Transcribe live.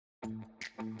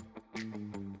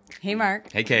Hey,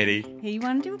 Mark. Hey, Katie. Hey, you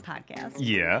want to do a podcast?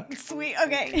 Yeah. Sweet.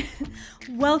 Okay.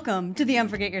 Welcome to the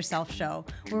Unforget Yourself show,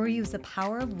 where we use the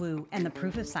power of woo and the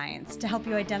proof of science to help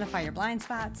you identify your blind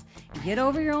spots, get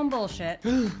over your own bullshit,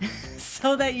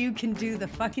 so that you can do the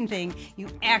fucking thing you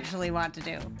actually want to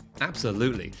do.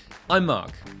 Absolutely. I'm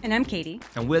Mark. And I'm Katie.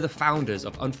 And we're the founders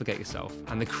of Unforget Yourself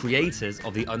and the creators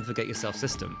of the Unforget Yourself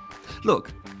system.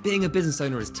 Look, being a business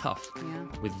owner is tough. Yeah.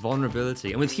 With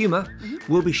vulnerability and with humor,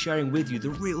 we'll be sharing with you the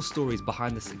real stories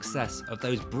behind the success of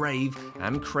those brave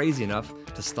and crazy enough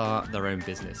to start their own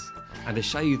business. And to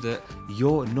show you that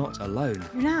you're not alone.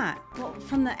 You're not. Well,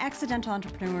 from the accidental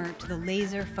entrepreneur to the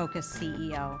laser-focused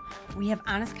CEO, we have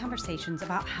honest conversations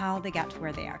about how they got to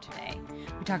where they are today.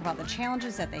 We talk about the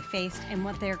challenges that they faced and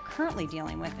what they're currently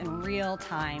dealing with in real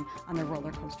time on their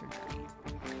roller coaster journey.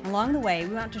 Along the way,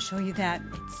 we want to show you that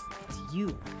it's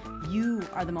you. You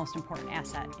are the most important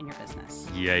asset in your business.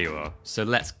 Yeah, you are. So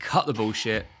let's cut the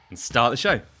bullshit and start the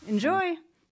show. Enjoy.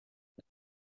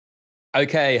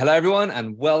 Okay, hello everyone,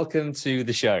 and welcome to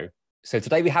the show. So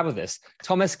today we have with us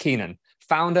Tomas Keenan,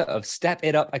 founder of Step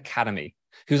It Up Academy,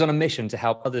 who's on a mission to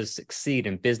help others succeed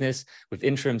in business with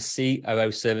interim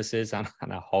COO services and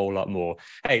a whole lot more.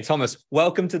 Hey, Tomas,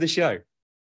 welcome to the show.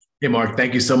 Hey, Mark,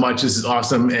 thank you so much. This is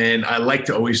awesome. And I like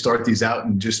to always start these out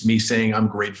and just me saying I'm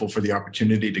grateful for the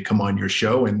opportunity to come on your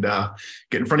show and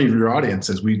get in front of your audience,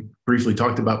 as we briefly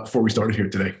talked about before we started here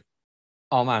today.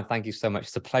 Oh man, thank you so much.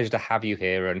 It's a pleasure to have you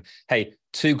here. And hey,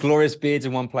 two glorious beards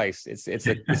in one place. It's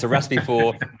a recipe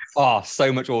for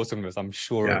so much awesomeness. I'm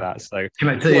sure of that. So can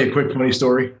I tell you a quick funny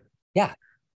story? Yeah.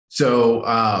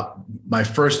 So my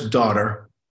first daughter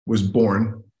was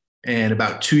born, and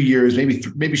about 2 years,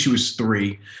 maybe she was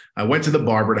 3. I went to the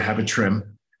barber to have a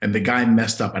trim, and the guy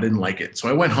messed up. I didn't like it, so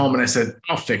I went home and I said,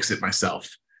 "I'll fix it myself."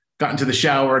 Got into the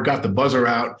shower, got the buzzer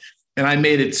out. And I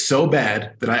made it so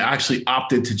bad that I actually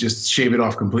opted to just shave it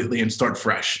off completely and start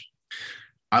fresh.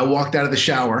 I walked out of the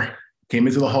shower, came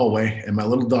into the hallway, and my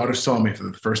little daughter saw me for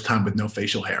the first time with no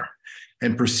facial hair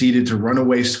and proceeded to run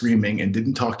away screaming and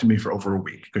didn't talk to me for over a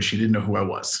week because she didn't know who I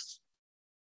was.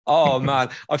 Oh, man.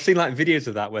 I've seen like videos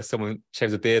of that where someone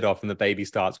shaves a beard off and the baby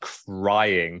starts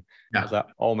crying. Yeah. I was like,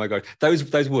 oh, my God. Those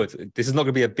words. This is not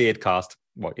going to be a beard cast.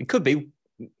 Well, it could be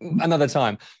another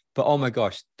time. But oh, my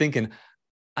gosh, thinking...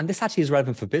 And this actually is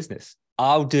relevant for business.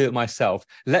 I'll do it myself.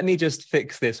 Let me just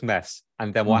fix this mess.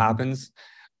 And then what happens?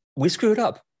 We screw it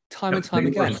up time and time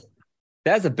again.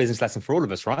 There's a business lesson for all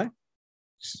of us, right?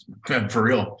 For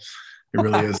real. It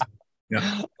really is.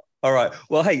 Yeah. All right.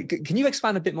 Well, hey, can you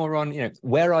expand a bit more on,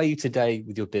 where are you today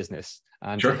with your business?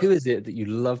 And Who is it that you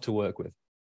love to work with?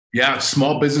 Yeah,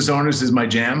 small business owners is my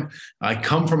jam. I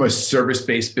come from a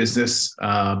service-based business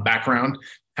background.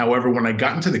 However, when I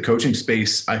got into the coaching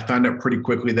space, I found out pretty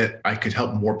quickly that I could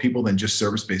help more people than just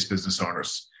service-based business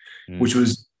owners, which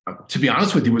was, to be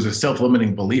honest with you, was a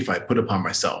self-limiting belief I put upon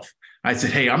myself. I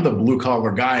said, hey, I'm the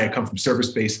blue-collar guy. I come from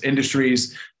service-based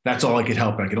industries. That's all I could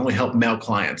help. I could only help male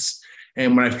clients.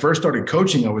 And when I first started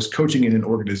coaching, I was coaching in an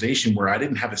organization where I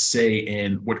didn't have a say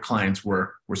in what clients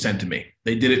were sent to me.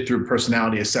 They did it through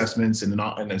personality assessments and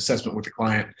an assessment with the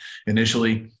client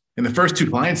initially. And the first 2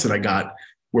 clients that I got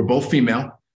were both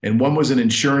female. And one was an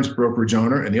insurance brokerage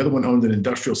owner, and the other one owned an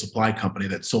industrial supply company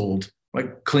that sold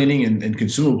like cleaning and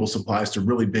consumable supplies to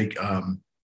really big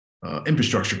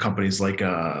infrastructure companies like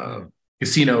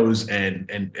casinos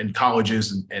and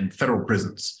colleges and federal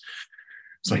prisons.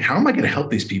 It's like, how am I going to help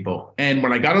these people? And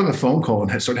when I got on the phone call and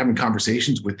started having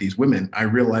conversations with these women, I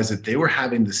realized that they were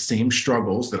having the same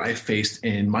struggles that I faced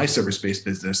in my service-based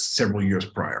business several years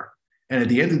prior. And at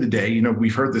the end of the day,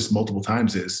 we've heard this multiple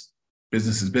times, is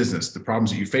business is business. The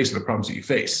problems that you face are the problems that you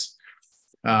face.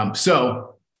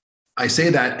 So I say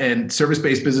that, and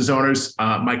service-based business owners,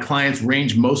 my clients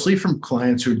range mostly from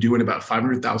clients who are doing about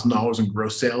 $500,000 in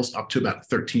gross sales up to about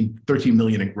 13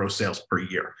 million in gross sales per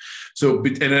year. So,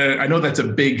 and I know that's a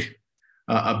big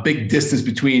distance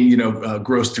between,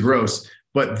 gross to gross,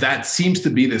 but that seems to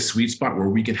be the sweet spot where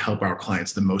we can help our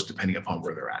clients the most, depending upon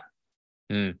where they're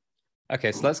at.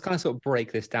 Okay. So let's kind of sort of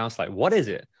break this down slightly. What is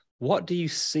it? What do you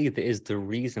see that is the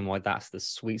reason why that's the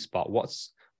sweet spot?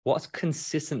 What's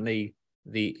consistently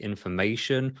the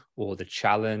information or the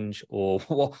challenge or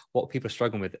what people are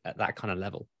struggling with at that kind of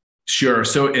level? Sure.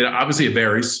 So it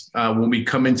varies. When we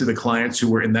come into the clients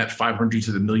who are in that 500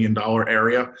 to the $1 million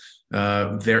area,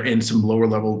 they're in some lower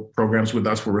level programs with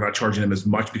us where we're not charging them as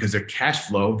much because their cash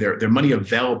flow, their money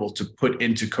available to put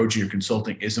into coaching or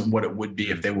consulting isn't what it would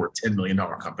be if they were a $10 million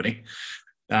company.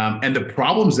 And the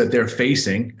problems that they're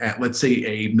facing at, let's say,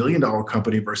 a $1 million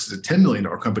company versus a $10 million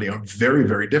company are very,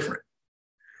 very different.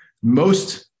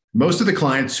 Most Most of the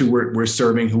clients who we're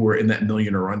serving who are in that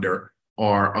million or under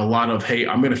are a lot of, hey,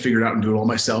 I'm going to figure it out and do it all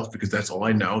myself because that's all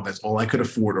I know. That's all I could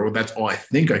afford, or that's all I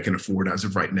think I can afford as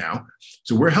of right now.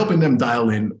 So we're helping them dial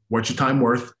in what's your time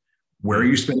worth, where are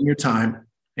you spending your time,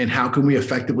 and how can we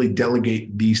effectively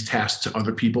delegate these tasks to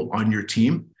other people on your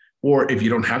team? Or if you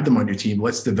don't have them on your team,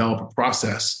 let's develop a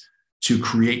process to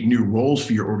create new roles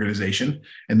for your organization.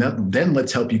 And then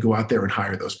let's help you go out there and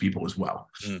hire those people as well.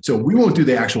 So we won't do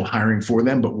the actual hiring for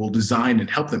them, but we'll design and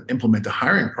help them implement the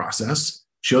hiring process,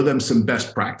 show them some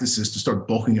best practices to start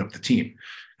bulking up the team.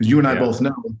 Because you and I both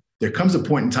know there comes a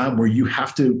point in time where you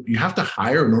have to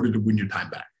hire in order to win your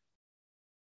time back.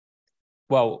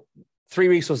 Well, 3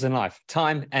 resources in life: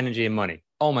 time, energy, and money.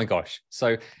 Oh my gosh.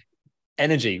 So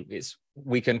energy is,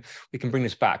 we can bring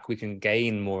this back. We can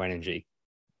gain more energy.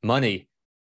 Money,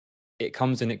 it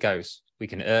comes and it goes. We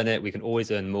can earn it. We can always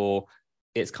earn more.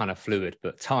 It's kind of fluid.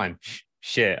 But time,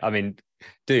 shit. I mean,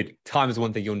 dude, time is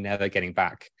one thing you're never getting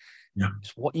back. Yeah.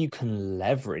 It's what you can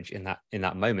leverage in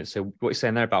that moment. So what you're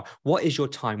saying there about what is your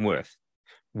time worth?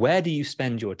 Where do you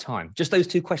spend your time? Just those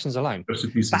 2 questions alone.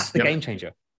 That's the game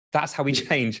changer. That's how we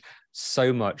change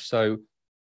so much. So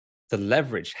the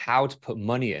leverage, how to put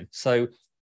money in. So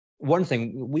one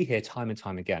thing we hear time and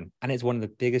time again, and it's one of the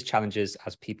biggest challenges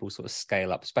as people sort of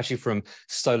scale up, especially from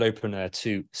solopreneur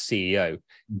to CEO,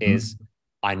 is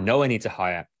I know I need to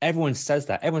hire. Everyone says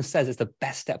that. Everyone says it's the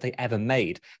best step they ever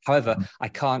made. However, I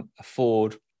can't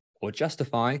afford or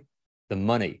justify the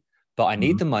money, but I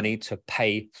need the money to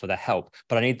pay for the help.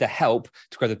 But I need the help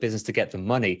to grow the business to get the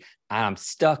money. And I'm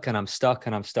stuck and I'm stuck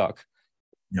and I'm stuck.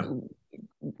 Yep.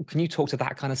 Can you talk to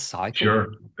that kind of cycle?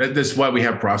 Sure. That's why we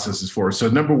have processes for. So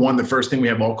number one, the first thing we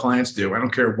have all clients do, I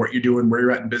don't care what you're doing, where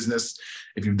you're at in business.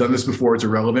 If you've done this before, it's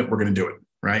irrelevant. We're going to do it,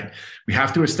 right? We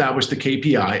have to establish the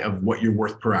KPI of what your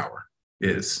worth per hour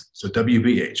is. So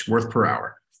WBH, worth per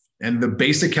hour. And the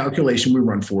basic calculation we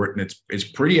run for it, and it's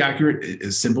pretty accurate,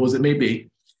 as simple as it may be,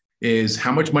 is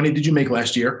how much money did you make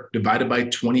last year divided by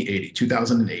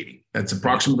 2080. That's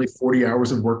approximately 40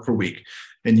 hours of work per week.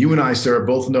 And you and I, sir,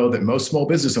 both know that most small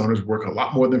business owners work a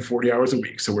lot more than 40 hours a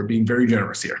week. So we're being very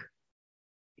generous here.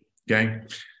 Okay.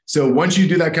 So once you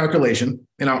do that calculation,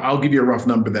 and I'll give you a rough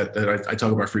number that I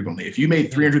talk about frequently. If you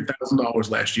made $300,000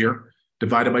 last year,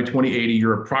 divided by 2080,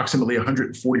 you're approximately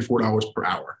 $144 per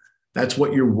hour. That's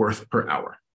what you're worth per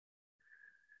hour.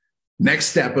 Next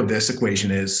step of this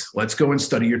equation is let's go and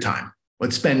study your time.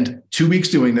 Let's spend 2 weeks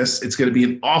doing this. It's going to be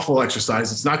an awful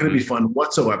exercise. It's not going to be fun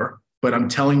whatsoever. But I'm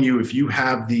telling you, if you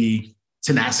have the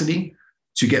tenacity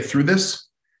to get through this,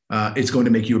 it's going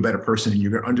to make you a better person, and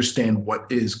you're going to understand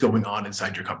what is going on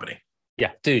inside your company.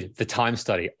 Yeah, dude, the time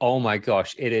study. Oh my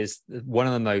gosh. It is one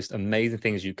of the most amazing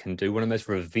things you can do. One of the most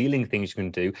revealing things you can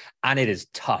do. And it is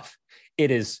tough. It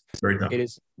is very tough. It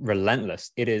is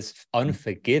relentless. It is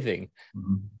unforgiving.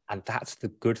 And that's the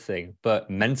good thing. But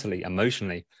mentally,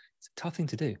 emotionally, it's a tough thing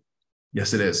to do.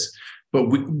 Yes, it is. But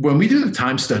when we do the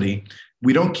time study,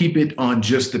 we don't keep it on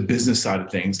just the business side of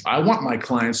things. I want my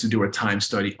clients to do a time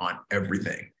study on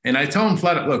everything. And I tell them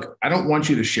flat out, look, I don't want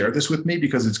you to share this with me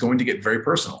because it's going to get very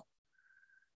personal.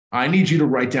 I need you to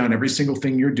write down every single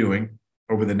thing you're doing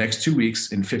over the next 2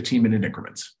 weeks in 15-minute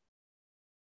increments.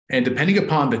 And depending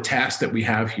upon the task that we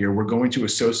have here, we're going to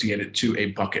associate it to a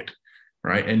bucket,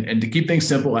 right? And to keep things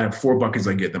simple, I have 4 buckets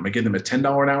I give them. I give them a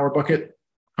 $10 an hour bucket,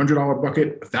 $100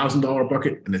 bucket, a $1,000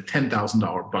 bucket, and a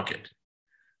 $10,000 bucket.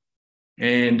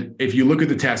 And if you look at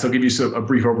the task, I'll give you a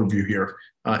brief overview here.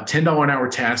 $10 an hour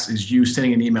task is you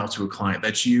sending an email to a client.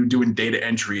 That's you doing data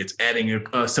entry. It's adding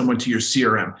someone to your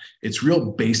CRM. It's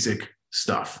real basic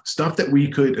stuff that we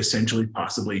could essentially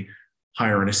possibly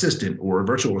hire an assistant or a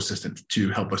virtual assistant to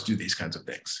help us do these kinds of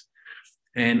things.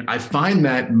 And I find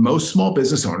that most small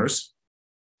business owners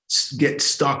get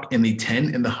stuck in the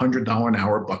 $10 and the $100 an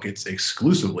hour buckets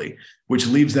exclusively, which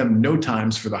leaves them no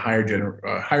times for the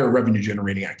higher revenue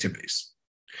generating activities.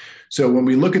 So when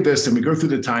we look at this and we go through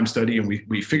the time study and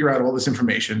we figure out all this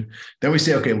information, then we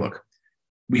say, okay, look,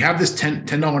 we have this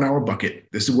 $10 an hour bucket.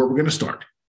 This is where we're going to start.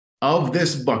 Of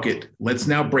this bucket, let's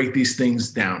now break these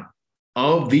things down.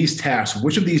 Of these tasks,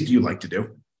 which of these do you like to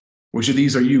do? Which of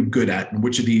these are you good at? And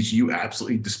which of these you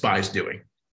absolutely despise doing?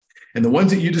 And the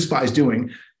ones that you despise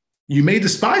doing, you may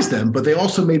despise them, but they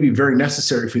also may be very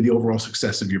necessary for the overall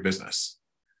success of your business.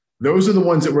 Those are the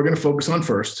ones that we're going to focus on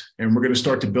first, and we're going to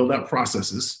start to build out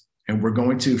processes, and we're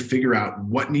going to figure out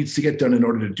what needs to get done in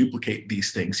order to duplicate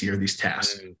these things here, these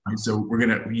tasks. Right? So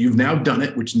you've now done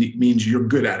it, which means you're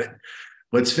good at it.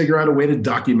 Let's figure out a way to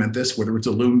document this, whether it's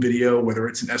a Loom video, whether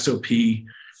it's an SOP.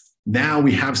 Now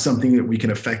we have something that we can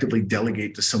effectively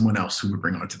delegate to someone else who would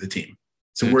bring onto the team.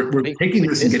 So we're taking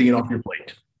this and getting it off your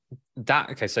plate.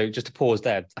 Okay, so just to pause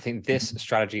there, I think this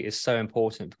strategy is so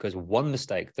important because one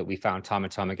mistake that we found time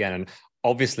and time again, and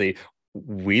obviously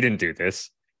we didn't do this,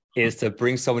 is to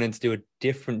bring someone in to do a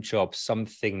different job,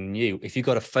 something new. If you've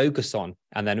got to focus on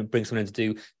and then bring someone in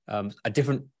to do a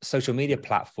different social media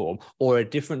platform or a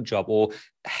different job or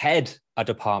head a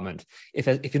department, if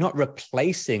you're not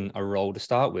replacing a role to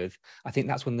start with, I think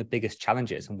that's one of the biggest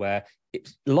challenges, and where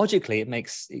logically it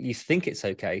makes you think it's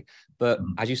okay. But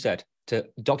as you said, to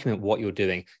document what you're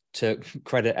doing, to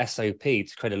create an SOP,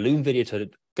 to create a Loom video to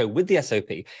go with the SOP,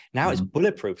 now it's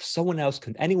bulletproof.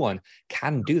 Anyone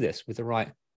can do this with the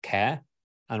right care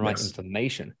and right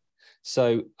information.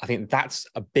 So I think that's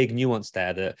a big nuance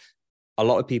there that a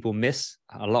lot of people miss,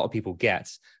 a lot of people get,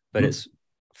 but it's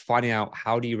finding out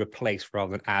how do you replace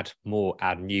rather than add more,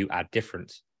 add new, add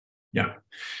different.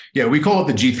 Yeah. We call it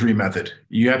the G3 method.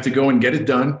 You have to go and get it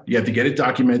done. You have to get it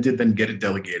documented, then get it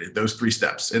delegated, those 3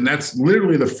 steps. And that's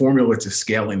literally the formula to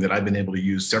scaling that I've been able to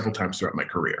use several times throughout my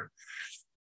career.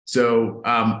 So,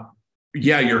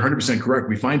 yeah, you're 100% correct.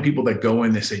 We find people that go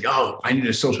in, they say, oh, I need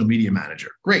a social media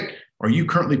manager. Great. Are you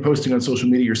currently posting on social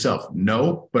media yourself?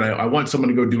 No, but I want someone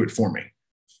to go do it for me.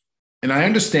 And I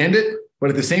understand it. But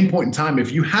at the same point in time,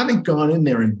 if you haven't gone in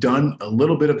there and done a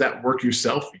little bit of that work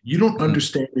yourself, you don't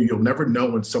understand, or you'll never know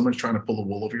when someone's trying to pull the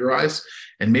wool over your eyes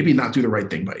and maybe not do the right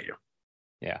thing by you.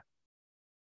 Yeah.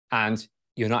 And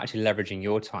you're not actually leveraging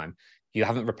your time. You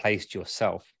haven't replaced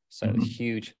yourself. So a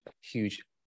huge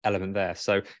element there.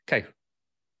 So, okay,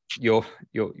 your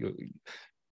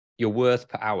worth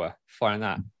per hour, find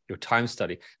that. Your time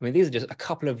study. I mean, these are just a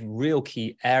couple of real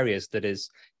key areas that is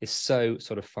so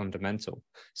sort of fundamental.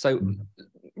 So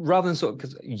rather than sort of,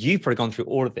 because you've probably gone through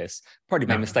all of this, probably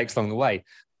made mistakes along the way,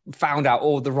 found out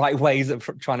all the right ways of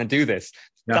trying to do this.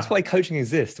 That's why coaching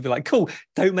exists, to be like, cool,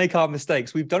 don't make our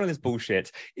mistakes. We've done all this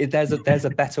bullshit. There's a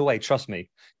better way. Trust me.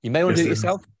 You may want to do it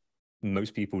yourself.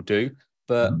 Most people do,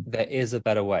 but there is a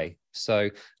better way.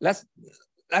 So let's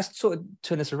sort of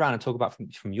turn this around and talk about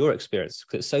from your experience,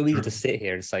 because it's so easy to sit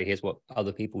here and say, here's what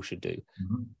other people should do.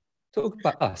 Talk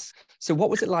about us. So what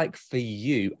was it like for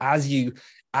you as you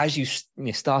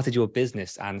started your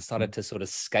business and started to sort of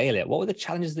scale it? What were the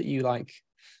challenges that you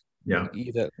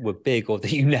either were big or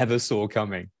that you never saw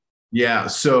coming? Yeah.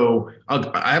 So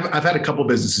I've had a couple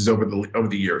businesses over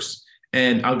the years,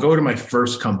 and I'll go to my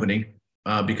first company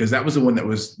because that was the one that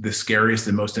was the scariest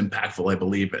and most impactful, I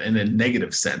believe, in a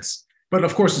negative sense. But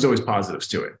of course, there's always positives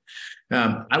to it.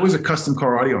 I was a custom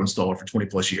car audio installer for 20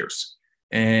 plus years.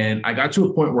 And I got to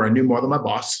a point where I knew more than my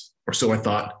boss, or so I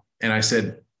thought. And I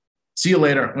said, see you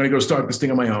later. I'm going to go start this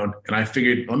thing on my own. And I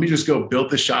figured, let me just go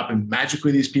build this shop. And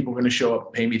magically, these people are going to show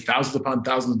up, pay me thousands upon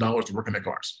thousands of dollars to work on their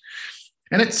cars.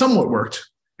 And it somewhat worked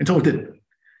until it didn't.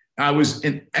 I was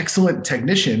an excellent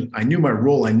technician. I knew my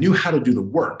role. I knew how to do the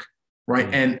work,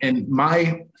 right? And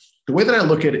the way that I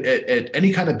look at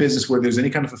any kind of business where there's any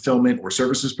kind of fulfillment or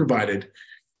services provided,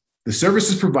 the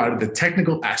services provided, the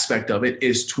technical aspect of it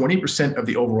is 20% of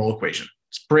the overall equation.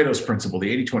 It's Pareto's principle,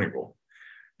 the 80-20 rule.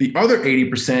 The other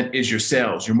 80% is your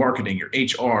sales, your marketing, your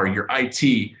HR, your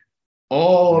IT,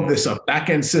 all of this stuff,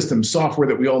 back-end systems, software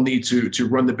that we all need to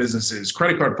run the businesses,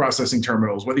 credit card processing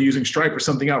terminals, whether you're using Stripe or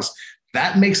something else.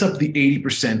 That makes up the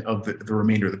 80% of the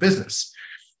remainder of the business.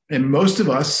 And most of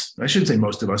us, I shouldn't say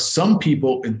most of us, some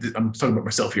people, I'm talking about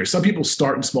myself here, some people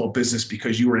start in small business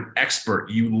because you are an expert,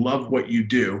 you love what you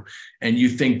do, and you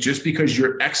think just because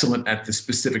you're excellent at the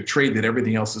specific trade that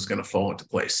everything else is going to fall into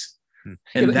place.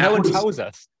 And no one tells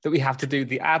us that we have to do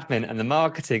the admin and the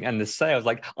marketing and the sales.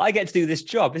 Like, I get to do this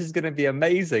job. This is going to be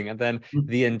amazing. And then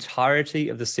the entirety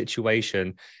of the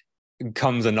situation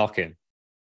comes a knocking.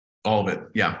 All of it.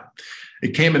 Yeah.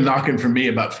 It came a knocking for me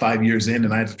about 5 years in,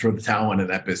 and I had to throw the towel into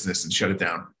that business and shut it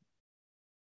down.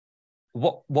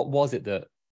 What was it that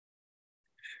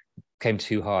came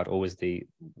too hard, or was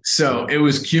So it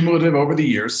was cumulative over the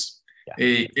years.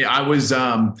 Yeah. I was,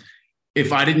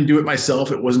 if I didn't do it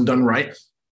myself, it wasn't done right.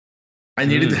 I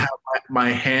needed to have my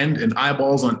hand and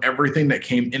eyeballs on everything that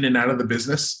came in and out of the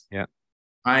business. Yeah.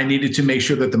 I needed to make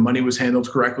sure that the money was handled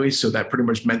correctly. So that pretty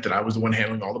much meant that I was the one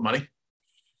handling all the money.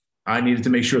 I needed to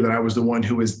make sure that I was the one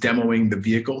who was demoing the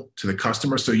vehicle to the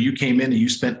customer. So you came in and you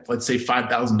spent, let's say,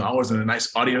 $5,000 on a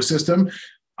nice audio system.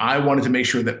 I wanted to make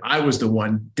sure that I was the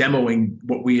one demoing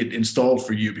what we had installed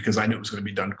for you because I knew it was going to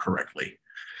be done correctly.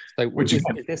 So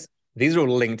these are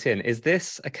all linked in. Is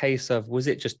this a case of, was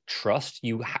it just trust?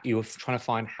 You were trying to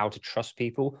find how to trust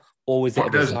people, or was it a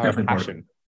desire of passion?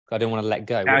 I didn't want to let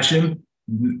go. Passion.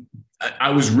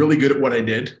 I was really good at what I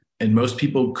did. And most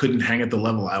people couldn't hang at the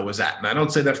level I was at. And I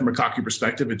don't say that from a cocky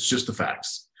perspective. It's just the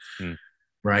facts,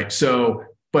 right? So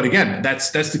But again,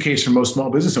 that's the case for most small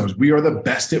business owners. We are the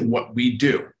best at what we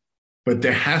do. But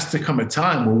there has to come a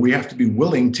time where we have to be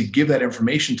willing to give that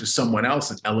information to someone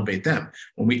else and elevate them.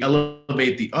 When we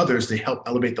elevate the others, they help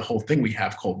elevate the whole thing we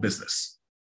have called business.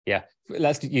 Yeah.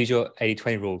 Let's use your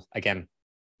 80-20 rule again,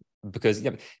 because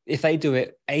if they do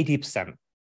it 80%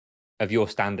 of your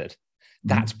standard,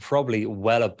 that's probably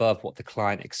well above what the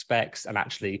client expects and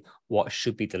actually what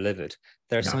should be delivered.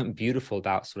 There's something beautiful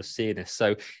about sort of seeing this.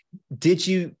 So did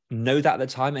you know that at the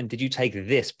time? And did you take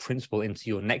this principle into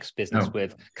your next business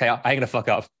with, okay, I ain't going to fuck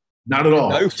up? Not at all.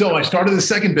 No. So I started the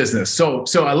second business. So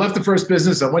I left the first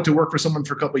business. I went to work for someone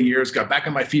for a couple of years, got back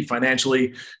on my feet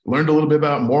financially, learned a little bit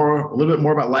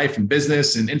more about life and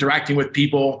business and interacting with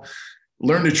people,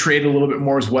 learned to trade a little bit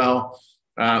more as well.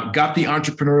 Got the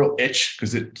entrepreneurial itch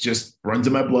because it just runs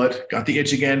in my blood. Got the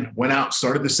itch again, went out,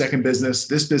 started the second business.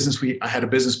 This business, I had a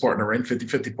business partner in,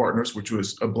 50-50 partners, which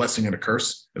was a blessing and a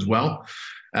curse as well.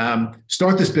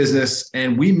 Start this business,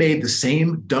 and we made the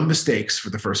same dumb mistakes for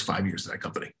the first 5 years of that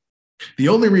company. The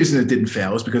only reason it didn't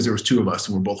fail is because there was two of us,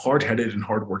 and we're both hard-headed and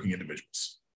hardworking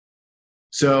individuals.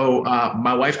 So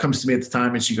my wife comes to me at the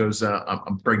time, and she goes,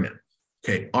 I'm pregnant.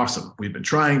 Okay, awesome. We've been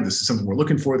trying. This is something we're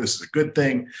looking for. This is a good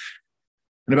thing.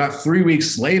 And about 3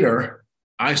 weeks later,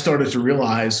 I started to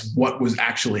realize what was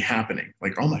actually happening.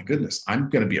 Like, oh my goodness, I'm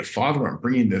going to be a father. I'm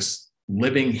bringing this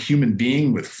living human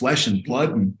being with flesh and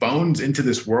blood and bones into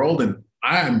this world. And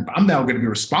I'm now going to be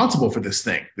responsible for this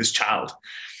thing, this child.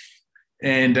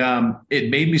 And it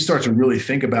made me start to really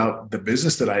think about the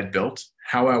business that I had built,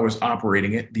 how I was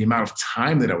operating it, the amount of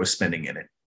time that I was spending in it.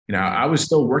 You know, I was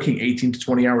still working 18 to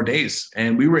 20-hour days,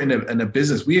 and we were in a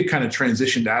business. We had kind of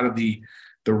transitioned out of the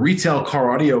retail car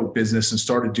audio business and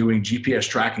started doing GPS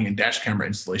tracking and dash camera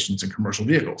installations in commercial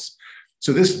vehicles.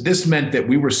 So this meant that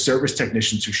we were service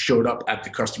technicians who showed up at the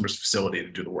customer's facility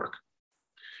to do the work.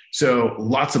 So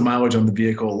lots of mileage on the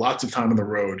vehicle, lots of time on the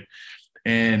road.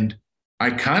 And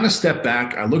I kind of stepped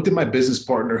back. I looked at my business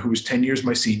partner, who was 10 years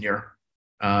my senior,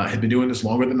 had been doing this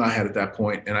longer than I had at that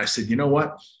point. And I said, you know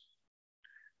what?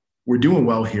 We're doing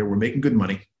well here. We're making good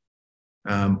money.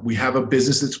 We have a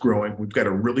business that's growing. We've got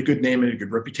a really good name and a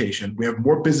good reputation. We have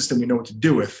more business than we know what to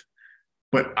do with,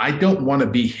 but I don't want to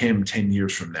be him 10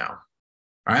 years from now.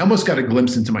 I almost got a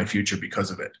glimpse into my future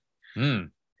because of it.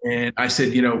 And I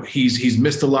said, you know, he's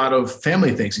missed a lot of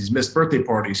family things. He's missed birthday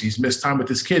parties. He's missed time with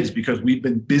his kids because we've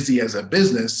been busy as a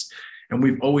business and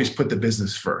we've always put the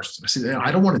business first. I said,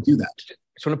 I don't want to do that.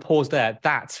 Just want to pause there.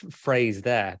 That phrase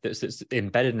there that's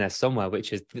embedded in there somewhere,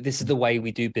 which is, this is the way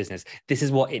we do business. This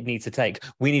is what it needs to take.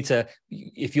 We need to,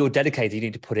 if you're dedicated, you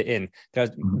need to put it in.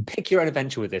 Pick your own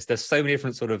adventure with this. There's so many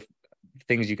different sort of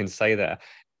things you can say there.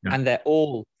 Yeah. And they're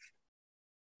all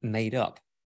made up.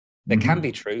 They can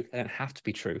be true. They don't have to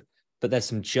be true. But there's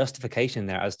some justification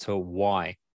there as to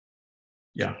why.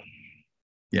 Yeah,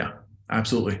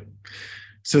 absolutely.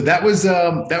 So that was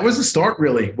the start,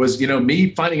 really, was, you know,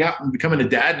 me finding out and becoming a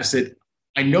dad. And I said,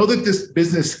 I know that this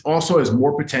business also has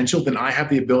more potential than I have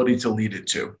the ability to lead it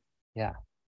to. Yeah.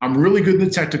 I'm really good in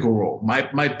the technical role.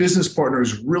 My business partner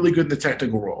is really good in the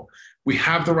technical role. We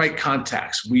have the right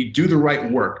contacts. We do the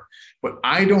right work, but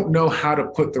I don't know how to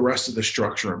put the rest of the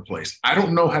structure in place. I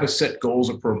don't know how to set goals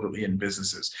appropriately in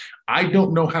businesses. I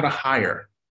don't know how to hire.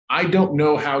 I don't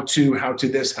know how to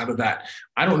this, how to that.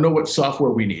 I don't know what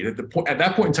software we need. At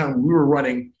that point in time, we were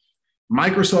running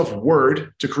Microsoft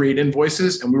Word to create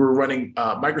invoices, and we were running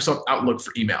Microsoft Outlook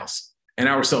for emails and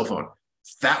our cell phone.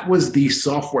 That was the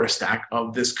software stack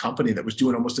of this company that was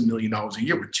doing almost $1 million a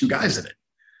year with two guys in it.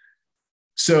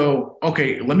 So,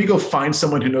 okay, let me go find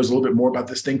someone who knows a little bit more about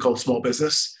this thing called small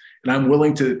business, and I'm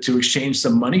willing to exchange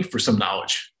some money for some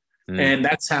knowledge. And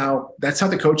that's how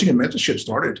the coaching and mentorship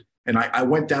started. And I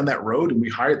went down that road, and we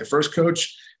hired the first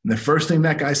coach. And the first thing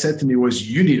that guy said to me was,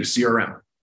 "You need a CRM."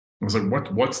 I was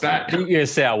like, "What's that?" You're gonna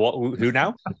say, "What? Who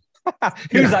now?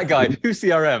 Who's that guy? Who's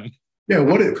CRM?" Yeah,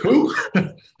 who?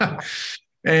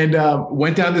 And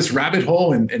went down this rabbit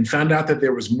hole and found out that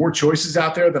there was more choices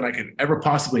out there than I could ever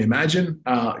possibly imagine.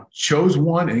 Chose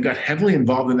one and got heavily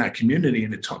involved in that community,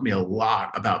 and it taught me a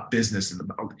lot about business. And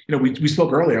about, you know, we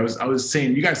spoke earlier. I was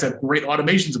saying you guys have great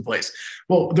automations in place.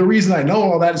 Well, the reason I know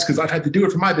all that is because I've had to do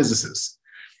it for my businesses.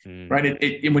 Right.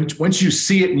 Once you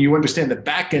see it and you understand the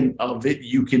back end of it,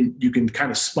 you can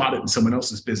kind of spot it in someone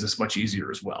else's business much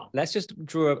easier as well. Let's just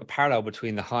draw a parallel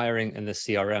between the hiring and the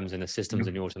CRMs and the systems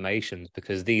and the automations,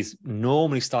 because these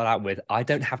normally start out with, I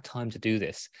don't have time to do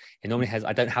this. It normally has,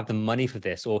 I don't have the money for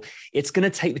this, or it's going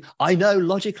to take me. I know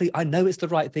logically, I know it's the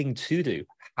right thing to do.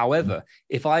 However,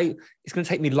 it's going to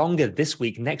take me longer this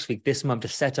week, next week, this month to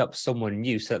set up someone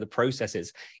new, set up the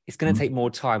processes. It's going to take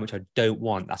more time, which I don't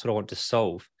want. That's what I want to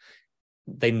solve.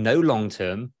 They know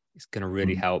long-term, it's going to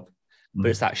really help, but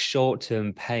it's that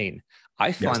short-term pain.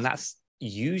 I find that's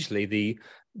usually the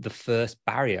first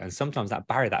barrier. And sometimes that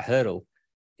barrier, that hurdle,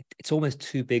 it's almost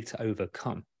too big to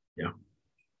overcome.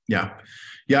 Yeah.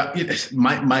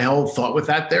 My whole thought with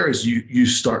that there is you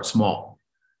start small.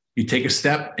 You take a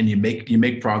step and you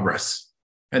make progress.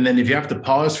 And then if you have to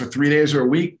pause for 3 days or a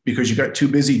week because you got too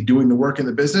busy doing the work in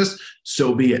the business,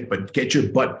 so be it. But get your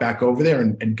butt back over there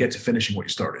and get to finishing what you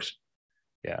started.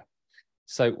 Yeah.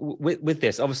 So with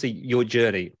this, obviously your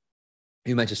journey,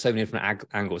 you mentioned so many different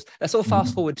angles. Let's sort of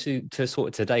fast forward to sort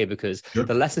of today, because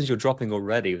the lessons you're dropping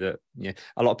already, that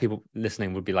a lot of people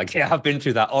listening would be like, yeah, I've been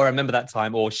through that, or I remember that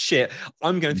time, or shit,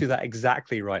 I'm going through that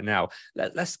exactly right now.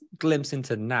 Let's glimpse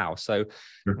into now. So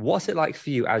what's it like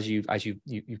for you as you've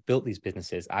built these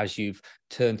businesses, as you've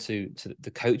turned to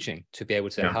the coaching to be able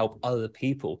to help other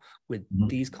people with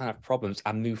these kind of problems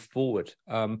and move forward?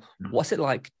 What's it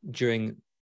like during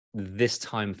this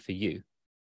time for you?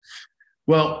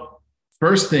 Well,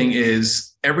 first thing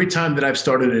is, every time that I've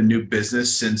started a new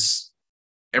business, since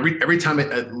every time,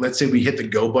 let's say we hit the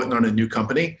go button on a new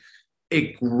company,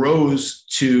 it grows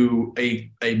to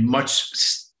a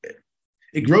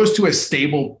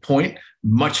stable point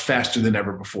much faster than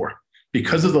ever before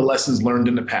because of the lessons learned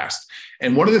in the past.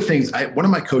 And one of the things, one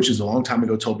of my coaches a long time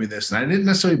ago told me this, and I didn't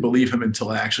necessarily believe him until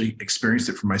I actually experienced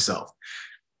it for myself.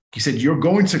 He said, you're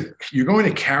going to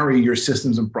carry your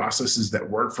systems and processes that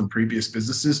work from previous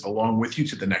businesses along with you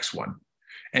to the next one.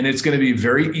 And it's going to be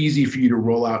very easy for you to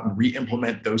roll out and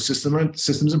re-implement those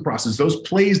systems and processes, those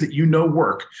plays that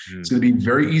work. It's going to be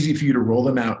very easy for you to roll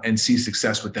them out and see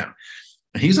success with them.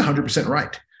 And he's 100%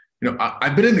 right.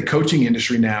 I've been in the coaching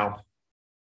industry now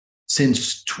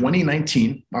since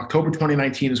 2019. October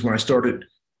 2019 is when I started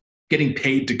getting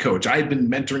paid to coach. I had been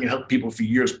mentoring and helping people for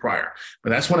years prior, but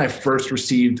that's when I first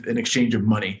received an exchange of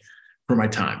money for my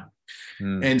time.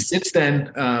 And since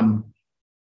then,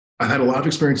 I've had a lot of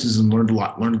experiences and learned a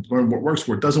lot, learned what works,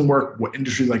 what doesn't work, what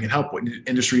industries I can help, what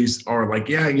industries are like,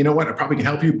 yeah, you know what, I probably can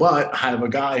help you, but I have a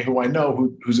guy who I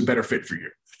know who's a better fit for you.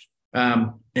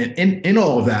 And in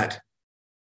all of that,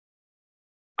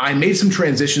 I made some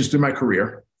transitions through my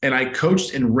career, and I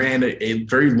coached and ran a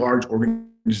very large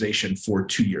organization for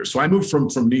 2 years. So I moved from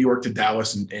New York to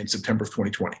Dallas in September of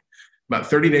 2020. About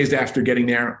 30 days after getting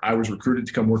there, I was recruited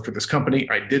to come work for this company.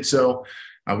 I did so.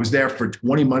 I was there for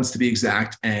 20 months to be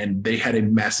exact, and they had a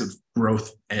massive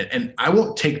growth. And I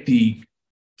won't take the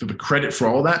credit for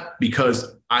all that,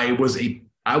 because I was a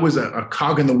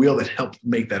cog in the wheel that helped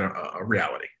make that a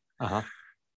reality.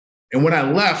 And when I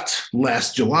left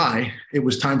last July, it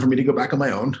was time for me to go back on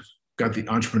my own. Got the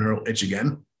entrepreneurial itch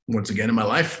again, once again in my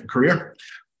life, career.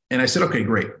 And I said, okay,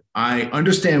 great. I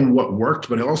understand what worked,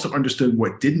 but I also understood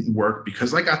what didn't work,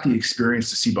 because I got the experience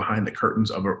to see behind the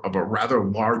curtains of a rather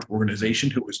large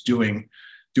organization who was doing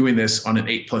this on an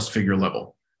 8+ figure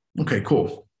level. Okay,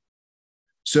 cool.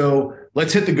 So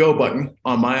let's hit the go button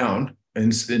on my own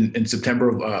in July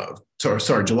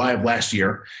of last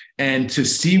year, and to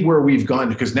see where we've gone,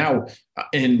 because now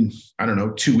in,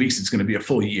 2 weeks, it's going to be a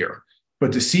full year.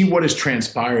 But to see what has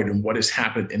transpired and what has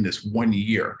happened in this 1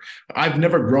 year, I've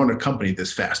never grown a company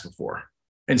this fast before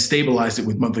and stabilized it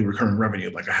with monthly recurring revenue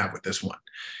like I have with this one.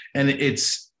 And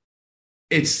it's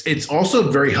also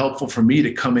very helpful for me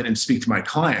to come in and speak to my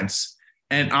clients.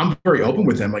 And I'm very open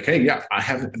with them. Like, hey, yeah,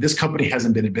 this company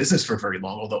hasn't been in business for very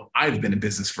long, although I've been in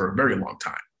business for a very long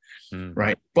time.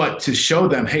 Right. But to show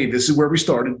them, hey, this is where we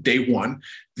started day one.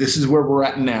 This is where we're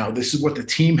at now. This is what the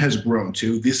team has grown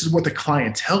to. This is what the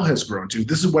clientele has grown to.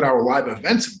 This is what our live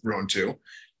events have grown to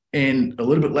in a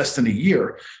little bit less than a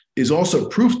year, is also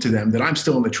proof to them that I'm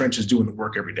still in the trenches doing the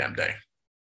work every damn day.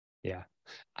 Yeah.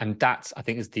 And that's, I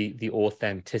think, is the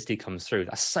authenticity comes through.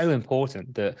 That's so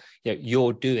important, that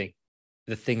you're doing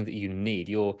the thing that you need.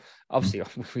 You're obviously,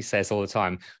 we say this all the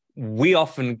time, we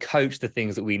often coach the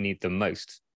things that we need the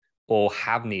most or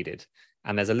have needed.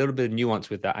 And there's a little bit of nuance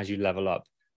with that as you level up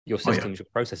your systems, your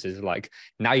processes. Like,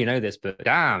 now you know this, but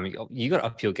damn, you got to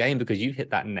up your game because you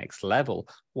hit that next level.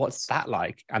 What's that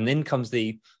like? And then comes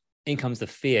the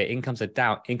fear, in comes the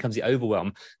doubt, in comes the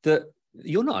overwhelm, that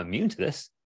you're not immune to this.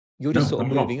 You're just sort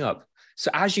of moving up.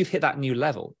 So as you've hit that new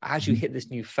level, as you hit this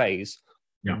new phase,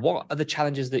 what are the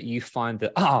challenges that you find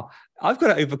that, I've got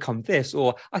to overcome this,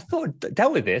 or I thought I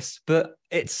dealt with this, but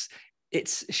it's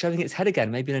showing its head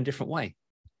again, maybe in a different way?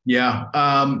 Yeah.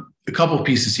 A couple of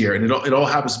pieces here, and it all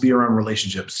happens to be around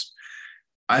relationships.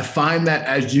 I find that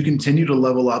as you continue to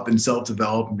level up and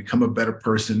self-develop and become a better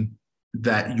person,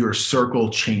 that your circle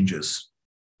changes.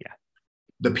 Yeah.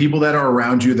 The people that are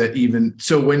around you that even,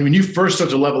 so when you first start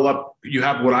to level up, you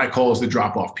have what I call as the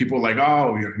drop off. People are like,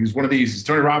 oh, he's one of these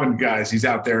Tony Robbins guys. He's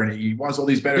out there and he wants all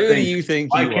these better things. Who do you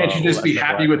think Why can't you just be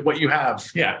happy with what you have?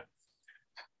 Yeah.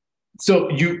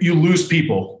 So you lose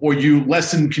people, or you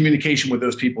lessen communication with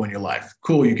those people in your life.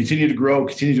 Cool. You continue to grow,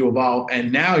 continue to evolve.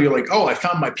 And now you're like, oh, I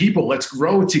found my people. Let's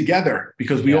grow together,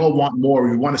 because we all want more.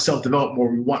 We want to self-develop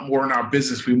more. We want more in our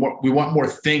business. We want more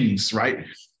things, right?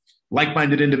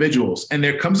 Like-minded individuals. And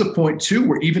there comes a point too,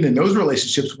 where even in those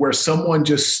relationships where someone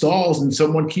just stalls and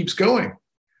someone keeps going.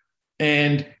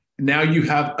 And now you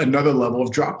have another level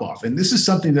of drop off. And this is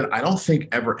something that I don't think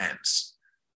ever ends.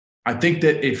 I think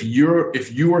that if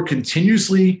you are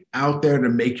continuously out there to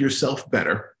make yourself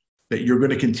better, that you're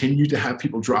going to continue to have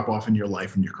people drop off in your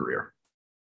life and your career.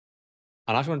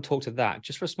 And I just want to talk to that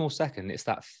just for a small second. It's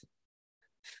that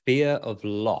fear of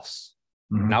loss.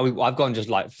 Mm-hmm. Now I've gone just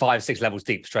like 5-6 levels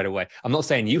deep straight away. I'm not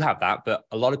saying you have that, but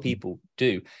a lot of people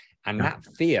do. And that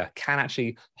fear can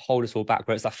actually hold us all back.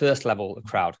 Where it's that first level of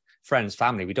crowd, friends,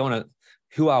 family. We don't want to,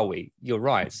 who are we? You're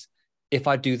right. If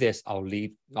I do this, I'll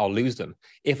lose them.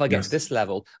 If I get to this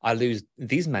level, I lose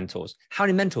these mentors. How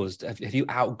many mentors have you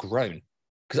outgrown?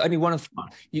 Because only one of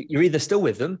you're either still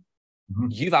with them,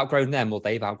 you've outgrown them, or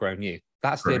they've outgrown you.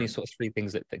 That's the only sort of 3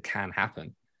 things that can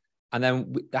happen. And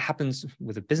then that happens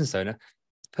with a business owner.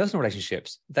 Personal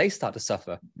relationships, they start to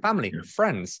suffer. Family,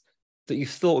 friends that you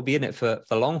thought would be in it for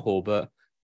the long haul, but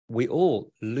we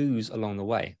all lose along the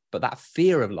way. But that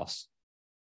fear of loss,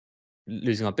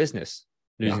 losing our business,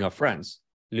 losing our friends,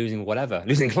 losing whatever,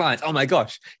 losing clients. Oh my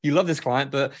gosh, you love this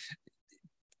client, but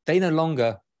they no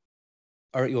longer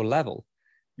are at your level.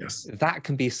 Yes. That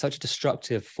can be such a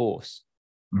destructive force.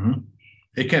 Mm-hmm.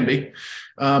 It can be.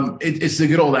 It's the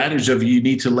good old adage of you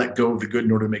need to let go of the good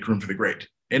in order to make room for the great.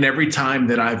 And every time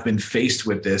that I've been faced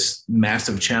with this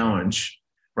massive challenge,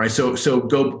 right? So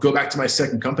go back to my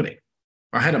second company.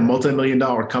 I had a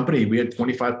multi-million-dollar company. We had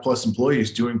 25 plus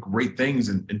employees doing great things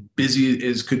and busy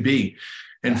as could be.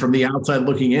 And from the outside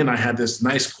looking in, I had this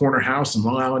nice corner house in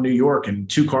Long Island, New York, and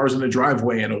 2 cars in the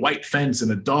driveway and a white fence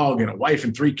and a dog and a wife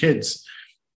and 3 kids.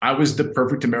 I was the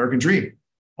perfect American dream.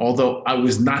 Although I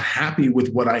was not happy with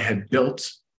what I had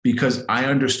built, because I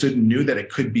understood and knew that it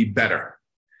could be better.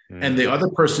 And the other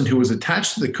person who was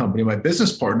attached to the company, my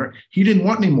business partner, he didn't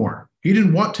want any more. He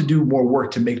didn't want to do more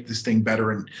work to make this thing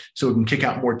better, and so it can kick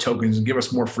out more tokens and give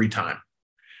us more free time.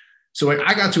 So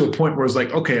I got to a point where I was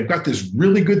like, okay, I've got this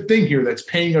really good thing here that's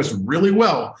paying us really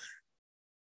well,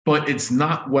 but it's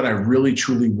not what I really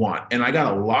truly want. And I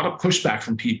got a lot of pushback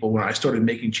from people when I started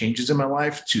making changes in my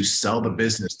life to sell the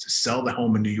business, to sell the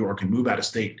home in New York and move out of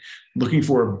state, looking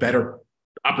for a better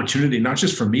opportunity, not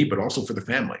just for me, but also for the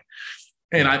family.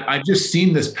 And I've just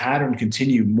seen this pattern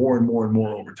continue more and more and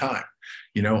more over time.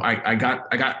 You know, I got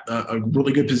a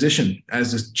really good position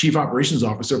as the chief operations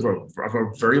officer of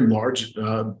a very large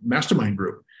mastermind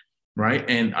group, right?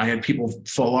 And I had people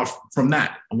fall off from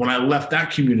that. And when I left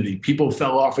that community, people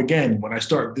fell off again. When I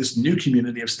started this new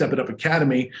community of Step It Up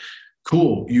Academy,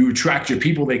 cool, you attract your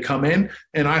people, they come in.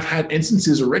 And I've had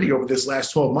instances already over this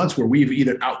last 12 months where we've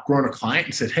either outgrown a client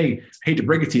and said, hey, hate to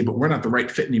break it to you, but we're not the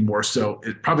right fit anymore. So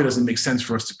it probably doesn't make sense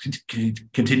for us to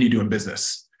continue doing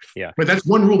business. Yeah. But that's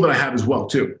one rule that I have as well,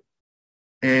 too.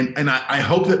 And I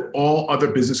hope that all other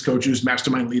business coaches,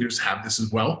 mastermind leaders have this as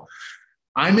well.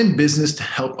 I'm in business to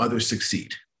help others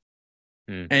succeed.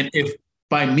 And if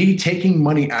by me taking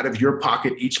money out of your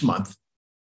pocket each month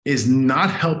is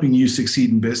not helping you succeed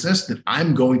in business, then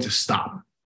I'm going to stop.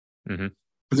 Because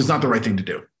it's not the right thing to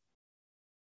do.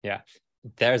 Yeah.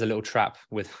 There's a little trap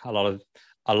with a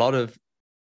lot of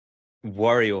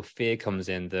worry or fear comes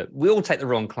in, that we all take the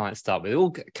wrong client stuff. We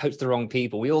all coach the wrong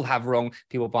people. We all have wrong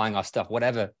people buying our stuff,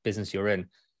 whatever business you're in.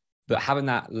 But having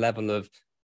that level of,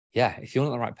 if you're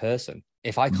not the right person,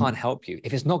 if I can't help you,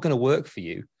 if it's not going to work for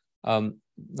you,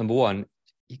 number one,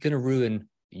 you're going to ruin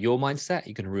your mindset.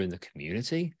 You're going to ruin the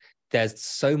community. There's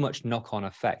so much knock-on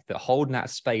effect that holding that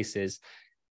space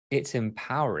it's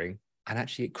empowering, and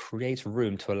actually it creates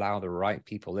room to allow the right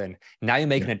people in. Now you're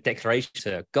making a declaration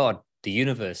to God, the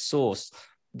universe, source,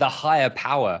 the higher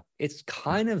power. It's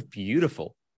kind of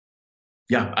beautiful.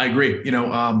 Yeah, I agree. You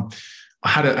know, I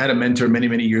had a mentor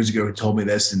many years ago who told me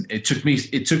this, and it took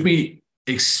me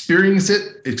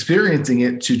experiencing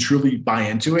it to truly buy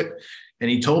into it. And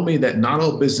he told me that not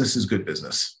all business is good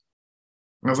business.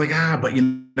 And I was like, but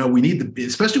you know, we need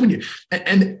especially when you,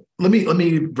 and let me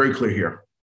be very clear here.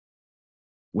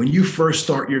 When you first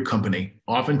start your company,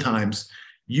 oftentimes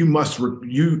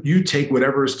you take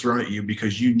whatever is thrown at you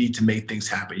because you need to make things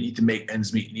happen. You need to make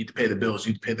ends meet. You need to pay the bills.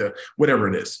 You need to pay the whatever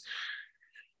it is.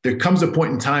 There comes a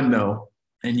point in time, though,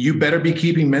 and you better be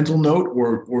keeping mental note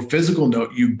or physical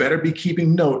note. You better be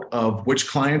keeping note of which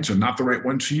clients are not the right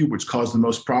ones for you, which cause the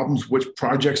most problems, which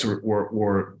projects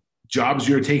or jobs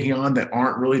you're taking on that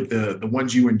aren't really the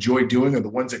ones you enjoy doing or the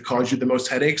ones that cause you the most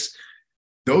headaches.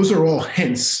 Those are all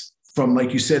hints from,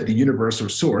 like you said, the universe or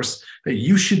source that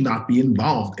you should not be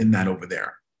involved in that over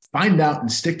there. Find out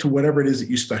and stick to whatever it is that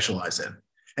you specialize in.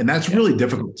 And that's really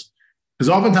difficult because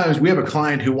oftentimes we have a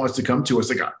client who wants to come to us.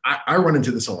 Like I run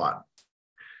into this a lot.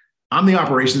 I'm the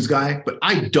operations guy, but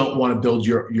I don't want to build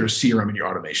your CRM and your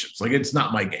automations. Like it's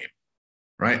not my game,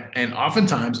 right? And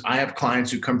oftentimes I have clients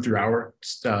who come through our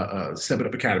Step It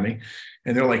Up Academy,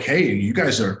 and they're like, "Hey, you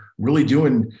guys are really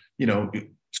doing,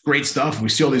 it's great stuff. We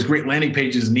see all these great landing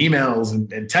pages and emails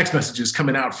and text messages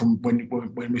coming out from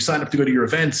when we sign up to go to your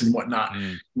events and whatnot.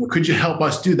 Well, could you help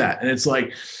us do that?" And it's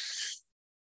like,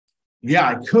 yeah,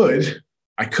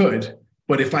 I could.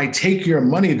 But if I take your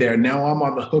money there, now I'm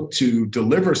on the hook to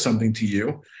deliver something to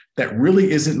you that really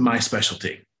isn't my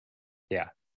specialty. Yeah.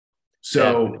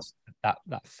 So that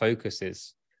focus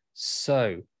is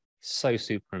so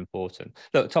super important.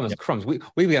 Look, Thomas, crumbs, we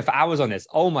be here for hours on this.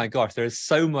 Oh my gosh, there is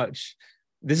so much.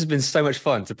 This has been so much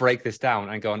fun to break this down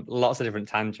and go on lots of different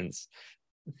tangents.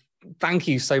 Thank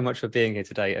you so much for being here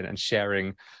today and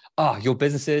sharing your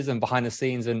businesses and behind the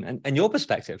scenes and your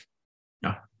perspective.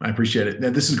 No, I appreciate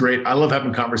it. This is great. I love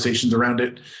having conversations around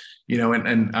it,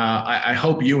 I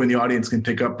hope you and the audience can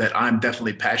pick up that I'm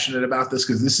definitely passionate about this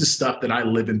because this is stuff that I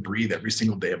live and breathe every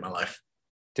single day of my life.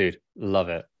 Dude, love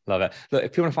it. Love it. Look,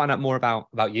 if you want to find out more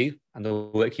about you and the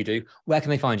work you do, where can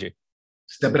they find you?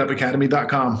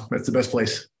 StepItUpAcademy.com. That's the best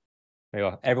place. There you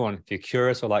are. Everyone, if you're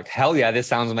curious or like, hell yeah, this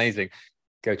sounds amazing,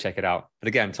 go check it out. But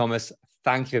again, Thomas,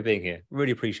 thank you for being here.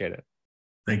 Really appreciate it.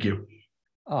 Thank you.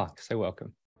 Oh, so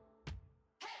welcome.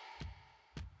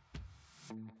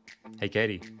 Hey,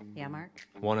 Katie. Yeah, Mark?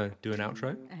 Want to do an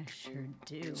outro? I sure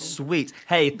do. Sweet.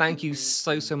 Hey, thank you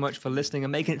so much for listening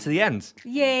and making it to the end.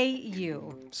 Yay,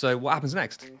 you. So what happens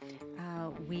next?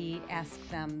 We ask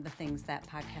them the things that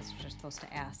podcasters are supposed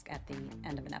to ask at the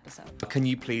end of an episode. Can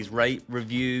you please rate,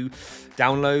 review,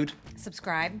 download?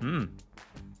 Subscribe.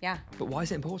 Yeah. But why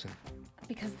is it important?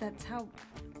 Because that's how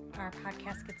our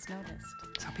podcast gets noticed.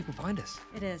 That's how people find us.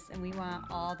 It is, and we want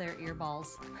all their earballs.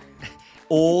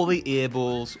 All the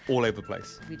earballs all over the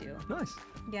place. We do. Nice.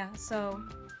 Yeah, so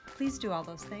please do all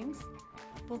those things.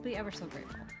 We'll be ever so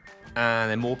grateful.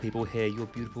 And then more people hear your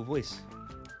beautiful voice.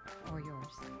 Or yours.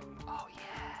 Oh,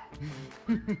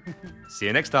 yeah. See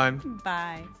you next time.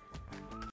 Bye.